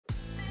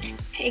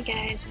Hey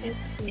guys, it's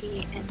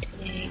Liddy and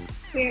today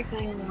we are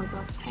going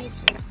Roblox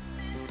hiking.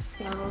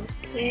 So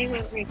today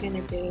what we're going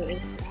to do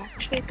is we're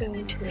actually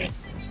going to,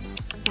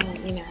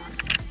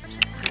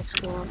 high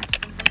school,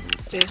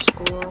 do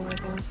school with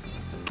them.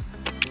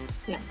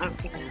 No,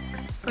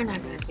 we're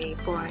not gonna be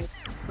bored.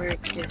 We're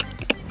gonna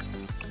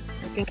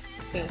go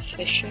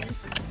fishing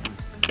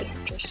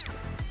after school.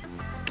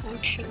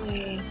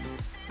 Actually,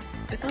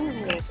 I don't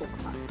know what it's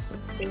o'clock.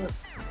 Let's see what.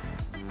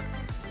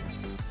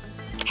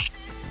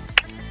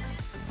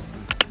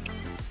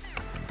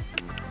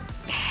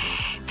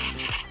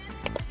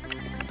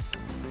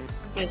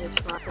 I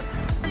just want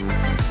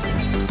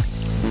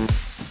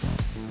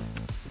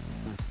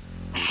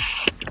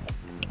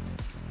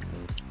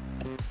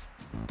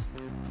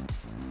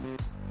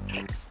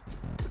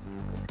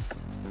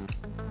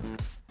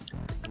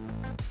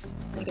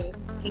like an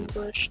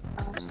English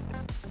class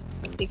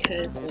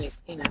because,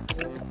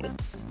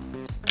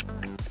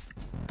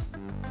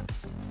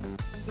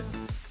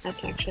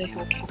 that's actually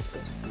how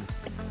Kathy's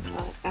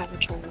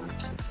avatar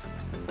looks.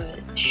 But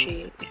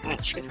she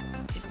has her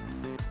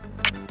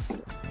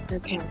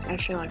pants. I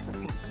feel like her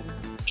pants are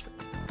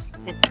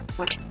and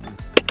what?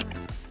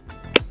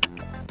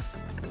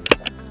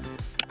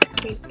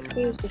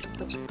 Who is this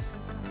person?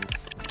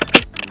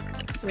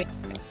 Wait,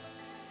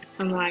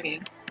 I'm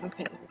lagging.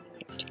 Okay.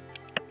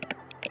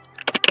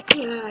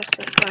 Yeah, it's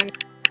so fun.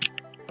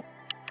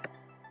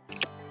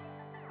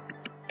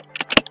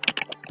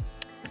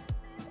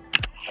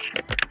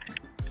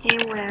 Hey,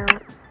 well.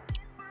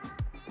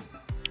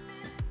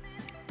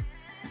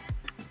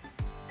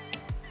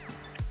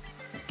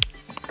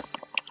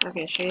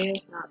 Okay, she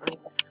is not like.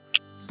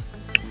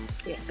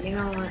 Yeah, you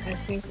know what? I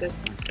think this is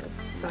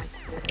fine.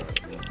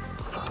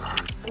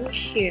 I'm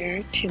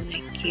here to my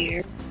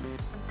gear.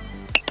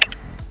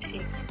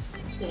 Take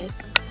this.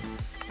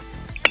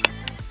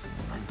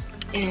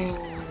 And.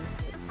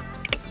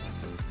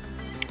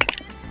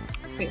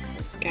 Wait,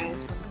 guys,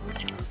 one more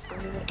time.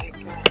 I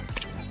got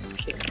stuff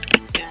here.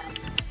 Yeah.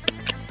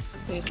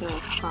 There's a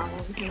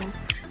problem here.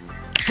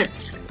 I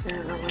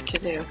don't know what to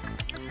do.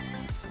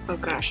 Oh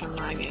gosh, I'm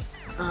lagging.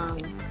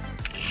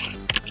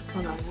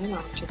 Hold on, I know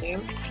what to do.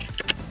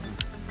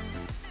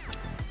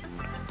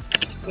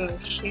 Let's go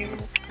here.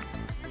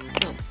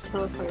 Oh,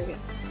 teleport again.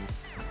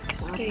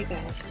 So I'll show you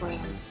guys what I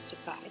want to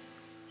buy.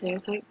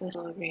 There's like this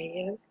little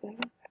radio thing.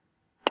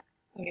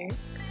 Here.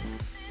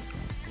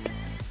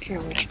 Here,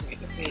 which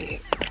radio?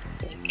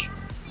 Like,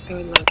 I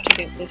would love to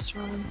get this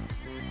one,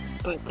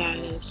 but that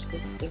is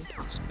just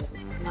impossible.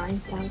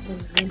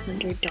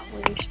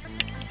 $9,900.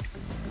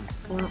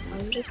 Well,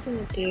 I'm just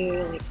gonna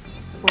do like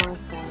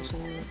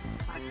 4,000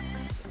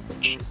 the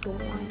cheaper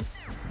one.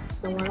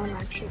 So what I'm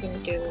actually gonna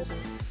do is I'm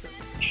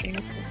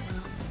showing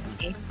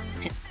it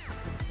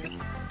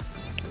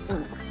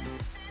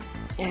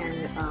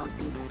and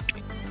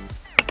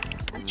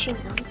actually no,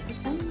 I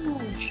kind of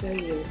want to show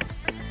you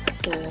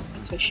the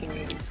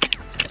fishing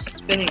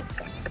spinning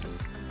effect.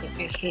 I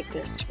hate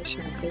this for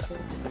some reason.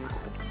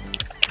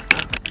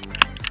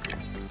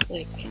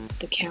 Like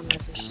the camera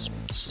just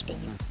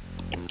spinning.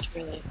 It's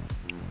really.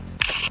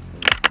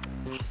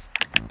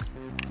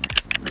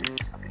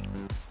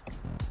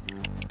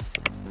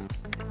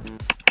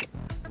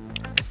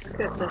 Let's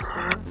get this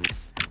out.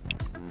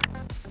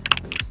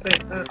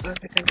 Wait, I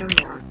think I'm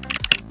lost.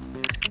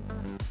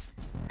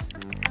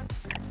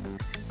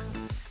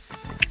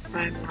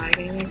 I'm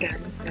lagging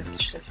again. That's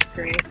just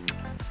great.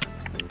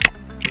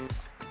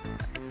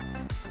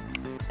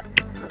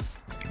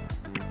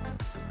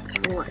 It's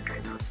more like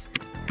right now.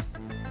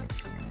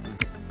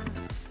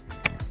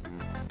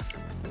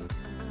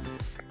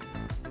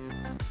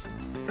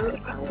 I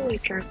would probably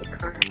drive the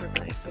car, but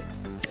like, I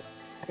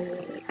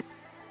really like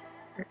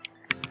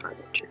it's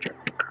harder to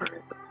drive the car,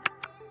 but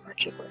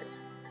much of it.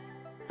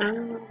 I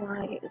don't know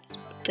why it's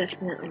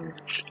definitely more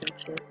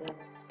expensive though,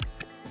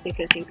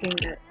 because you can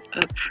get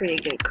a pretty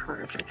good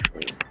car for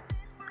free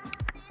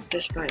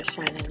just by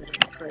signing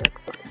up for the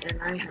club,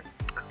 and I have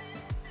a car.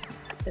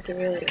 It's a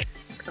really good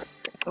car.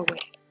 Oh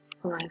wait,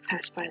 hold on, I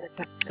passed by the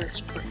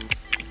best part.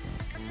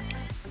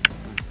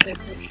 Like,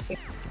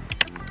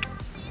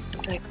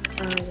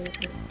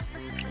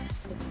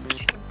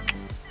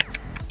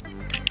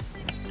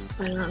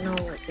 I don't know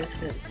what this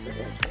is,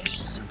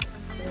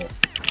 but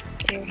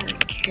they're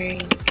like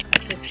carrying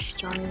like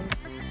strong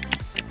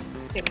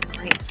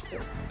lights.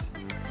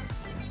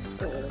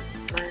 So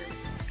I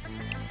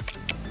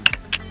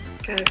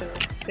gotta go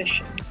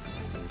fishing.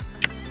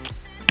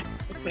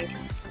 Okay.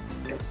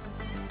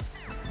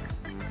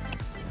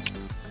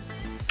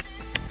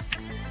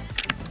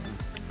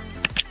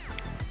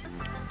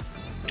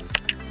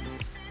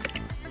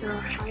 So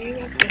how you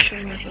go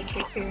fishing is you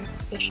take your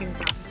fishing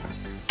rod.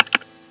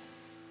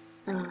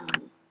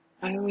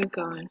 I would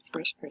go in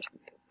first person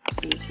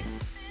because it's easier.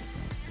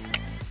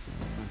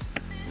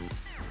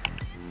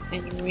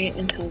 And you wait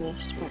until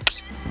this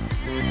sparks.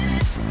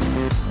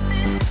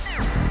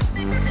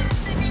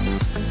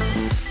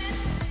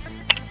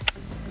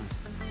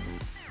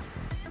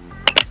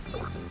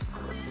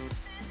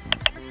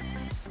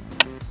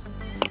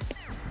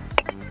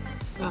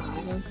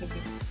 1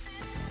 second.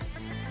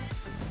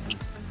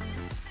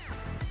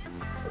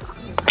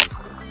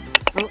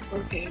 Oh,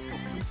 okay,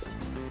 okay.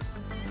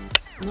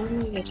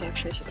 Normally it's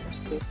actually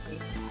supposed to be pretty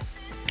fast.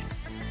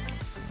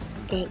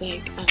 But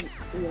like,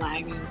 I'm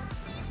lagging.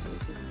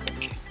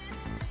 Okay.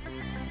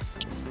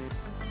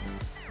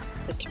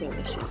 It's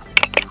really sad.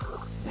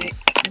 Right,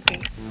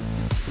 okay.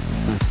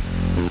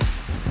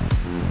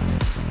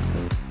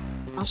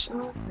 Also,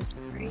 I'm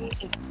sorry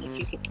if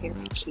you could hear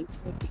my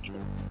keyboard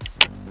because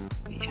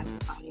we have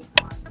the audio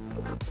on.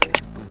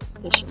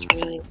 This is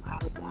really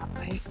loud that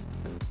way.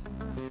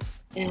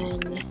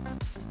 And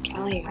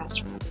Callie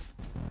asked for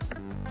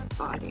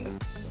the audio.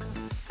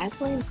 I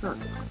blame her.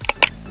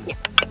 Yeah.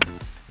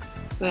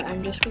 But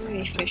I'm just gonna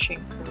be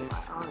fishing for a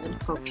while in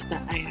hopes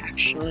that I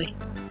actually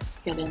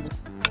get in the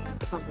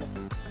public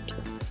to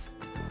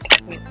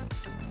wait.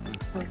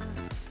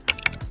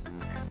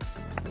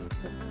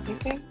 I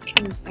think I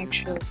can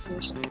actually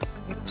do something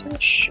back to the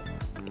shop.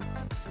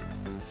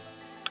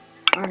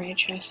 Alright,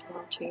 chest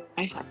wall 2.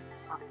 I have.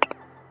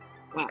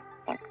 Wow.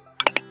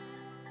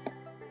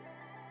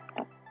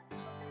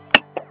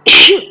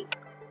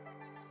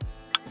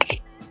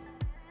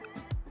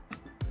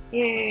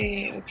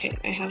 Yay! Okay,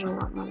 I have a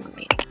lot more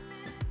money.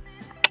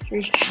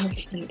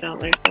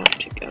 $3,000 left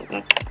to go.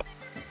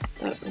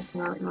 That was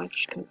not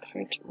much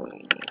compared to what I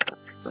need,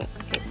 but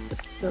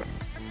still.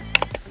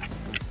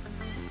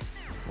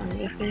 I'm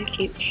just gonna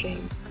keep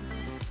fishing.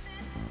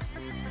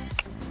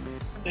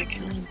 If I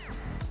can.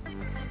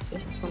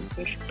 Just one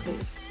fish,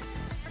 please.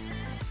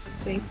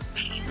 Thanks.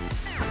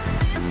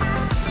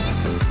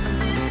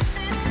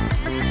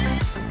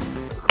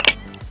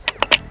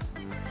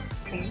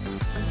 Okay.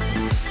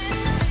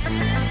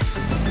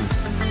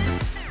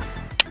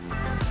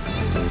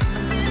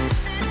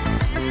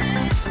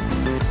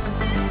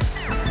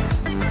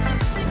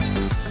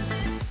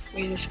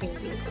 We're just gonna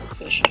do the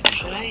fishing.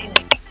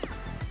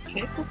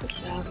 Should I put this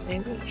out?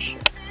 Maybe I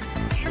should.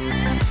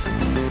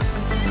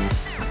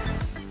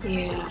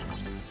 Yeah.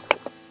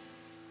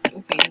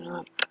 Okay, you know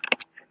what?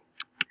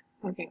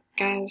 Okay,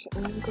 guys,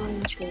 I'm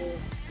going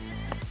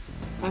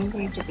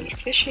to be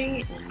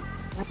fishing and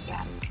I'm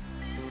back.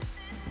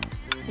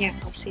 Yeah,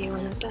 I'll see you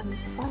when I'm done.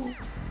 Bye.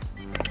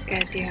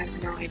 Guys, you have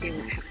no idea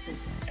what happened.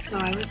 So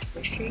I was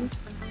fishing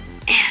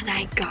and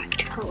I got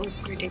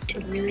teleported to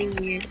a really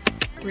weird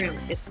room.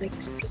 It's like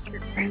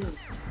secret room.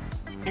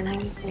 And I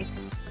was like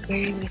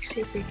wearing my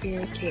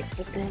superhero cape,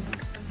 but then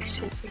my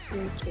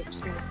superhero cape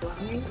started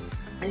glowing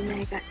and then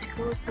I got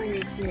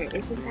teleported here.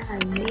 Isn't that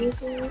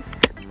amazing?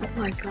 Oh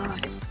my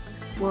god.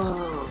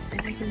 Whoa.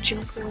 And I can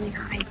jump really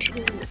high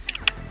too.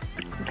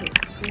 Okay,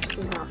 first of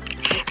all,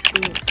 let's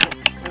see.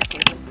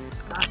 Okay,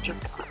 not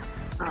jump off.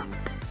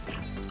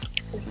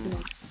 First of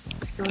all,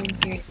 let's go in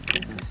here and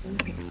see what's in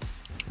here.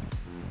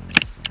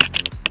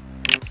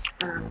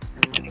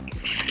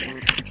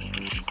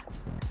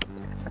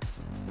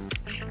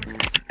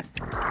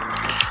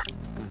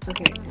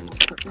 Okay, and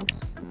I'll put this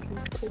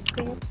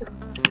quickly up the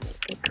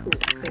okay, cool,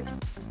 great.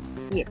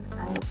 Yeah,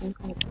 I'm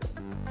gonna do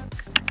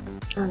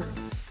it.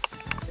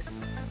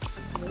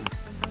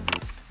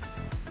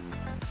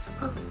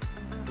 Oh,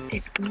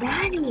 it's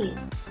Maddie!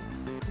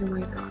 Oh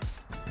my god.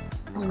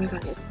 Oh my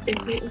god, is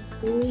it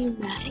really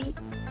Maddie?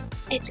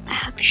 It's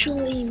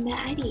actually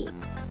Maddie!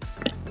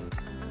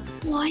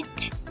 What?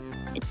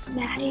 It's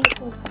Maddie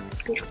from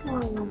before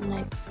when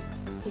like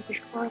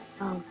before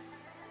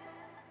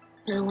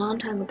and a long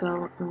time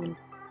ago,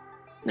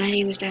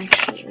 Maddie was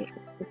actually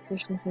the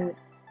person who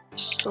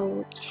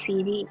sold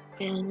CD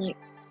and like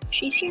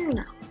she's here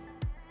now.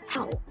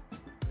 How?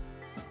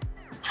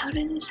 How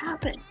did this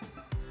happen?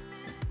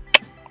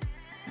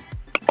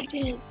 I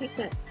didn't think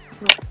that.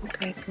 Oh,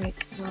 okay, great.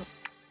 Well,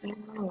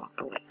 I'm gonna walk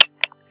away.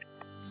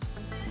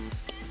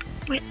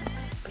 What?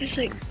 It's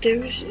like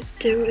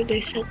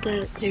they said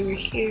that they were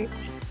here,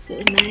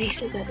 and Maddie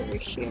said that they were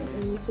here,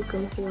 and we could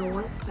go through a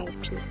white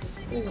pipe to the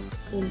field,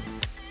 and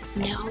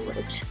now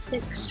it's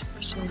fixed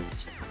for some reason.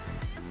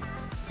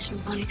 So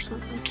I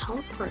somehow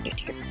teleported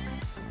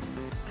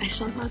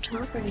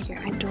here.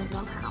 I don't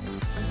know how.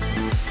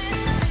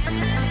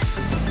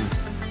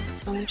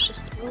 So I was just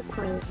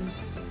teleported,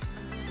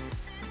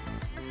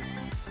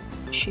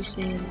 and she's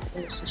saying that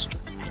it was a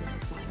strong enemy,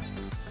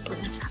 but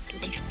then after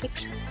they fix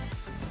it.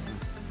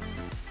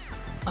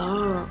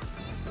 Oh.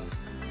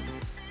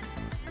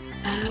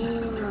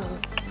 Oh.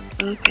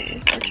 Okay,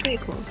 that's pretty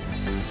cool.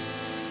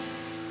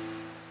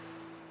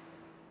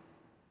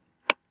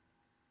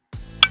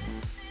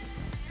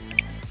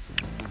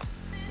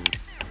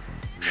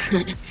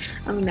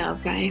 Oh no,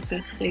 Brian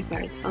Buckley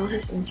guards all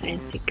his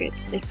inside secrets.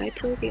 If I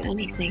told you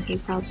anything,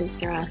 he'd probably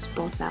throw us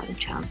both out of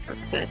town for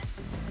good.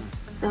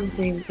 Some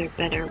things are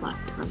better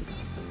left undone.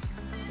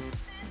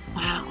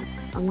 Wow,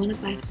 I want to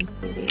buy some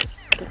CDs,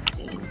 but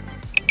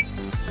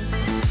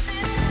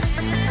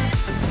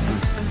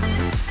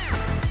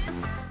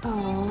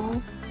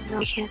aww, no,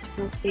 we can't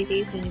sell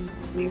CDs anymore.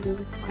 We were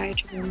required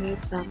to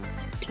remove them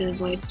to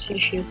avoid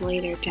issues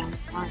later down the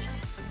line.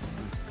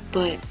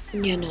 But,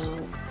 you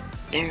know,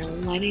 they're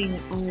letting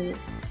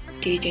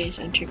DJs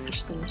enter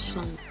custom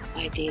song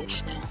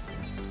IDs now.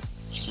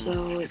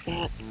 So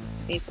that's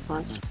A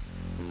plus.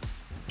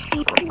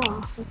 Oh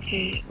cool.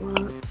 Okay,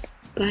 well,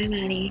 bye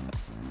Maddie.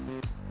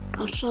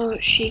 Also,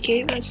 she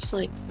gave us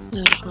like,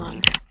 no, hold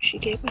on. She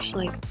gave us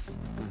like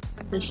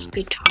this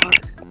guitar.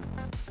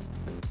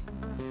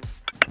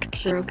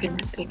 It's a broken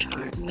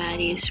guitar.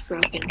 Maddie's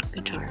broken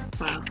guitar.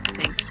 Wow,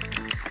 thanks.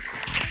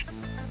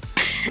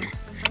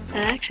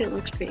 That actually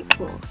looks pretty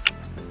cool.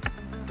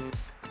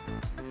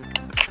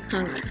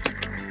 Hold on.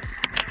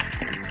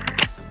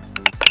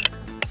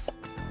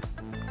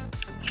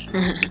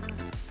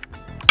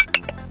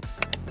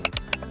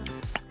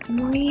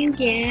 Oh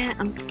yeah,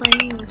 I'm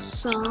playing a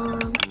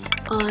song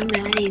on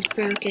Maddie's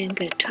broken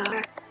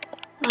guitar.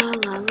 La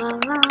la la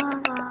la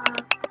la.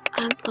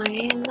 I'm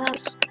playing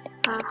this.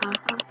 Ha ha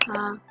ha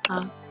ha ha.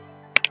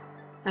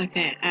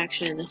 Okay,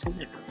 actually this isn't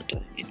really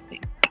doing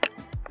anything.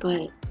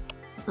 But,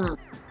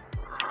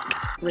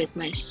 with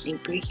my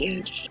superhero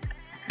game,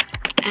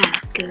 I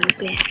go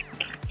back.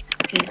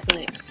 Cause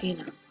like, you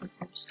know,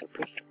 I'm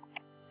superhero.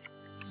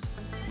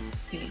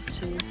 Okay,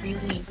 so we're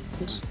gonna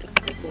push the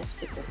this.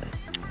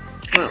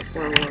 Whoa.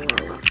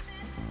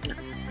 No.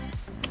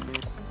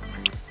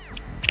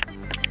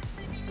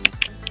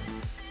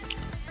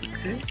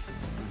 Okay.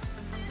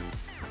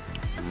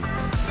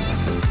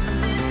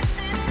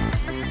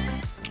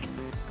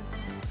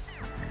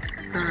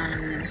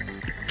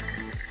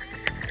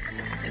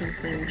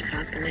 Something's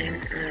happening.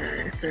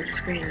 The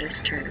screen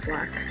just turned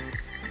black.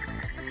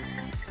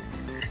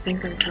 I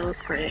think I'm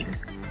teleporting.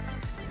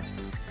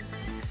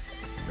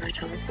 Am I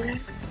teleporting?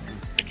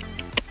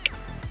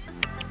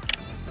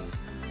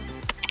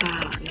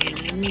 Ah, man,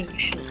 I knew I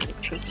should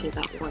have trusted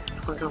that warp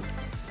portal.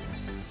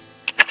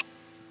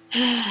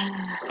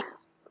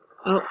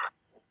 Oh,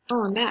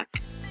 I'm back.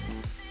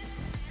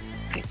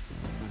 Okay.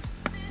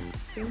 I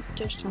think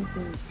there's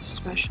something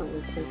special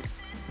with this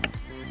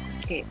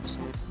tape, so I'm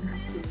gonna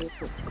have to use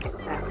it to get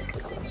back.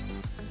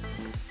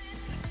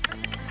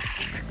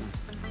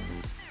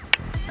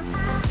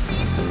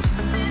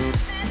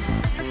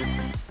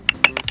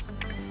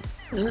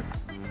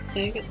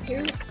 Did I get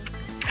through?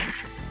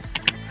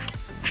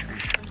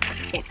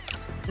 Yes.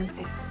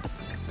 Okay.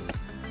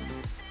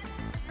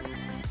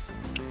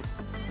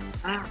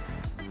 Wow.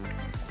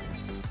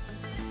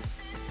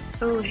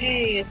 Oh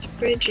hey, it's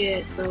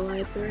Bridget, the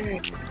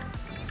librarian.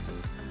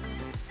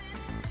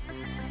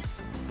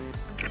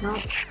 Well,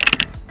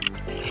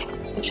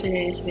 for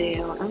today's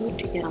video, I'm going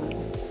to get on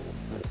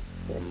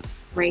the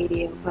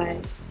radio,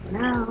 but for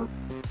now,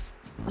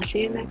 I'll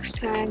see you next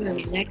time in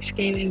the next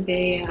gaming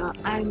video.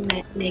 I'm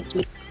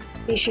Nikki.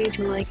 Be sure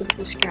to like and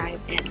subscribe,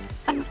 and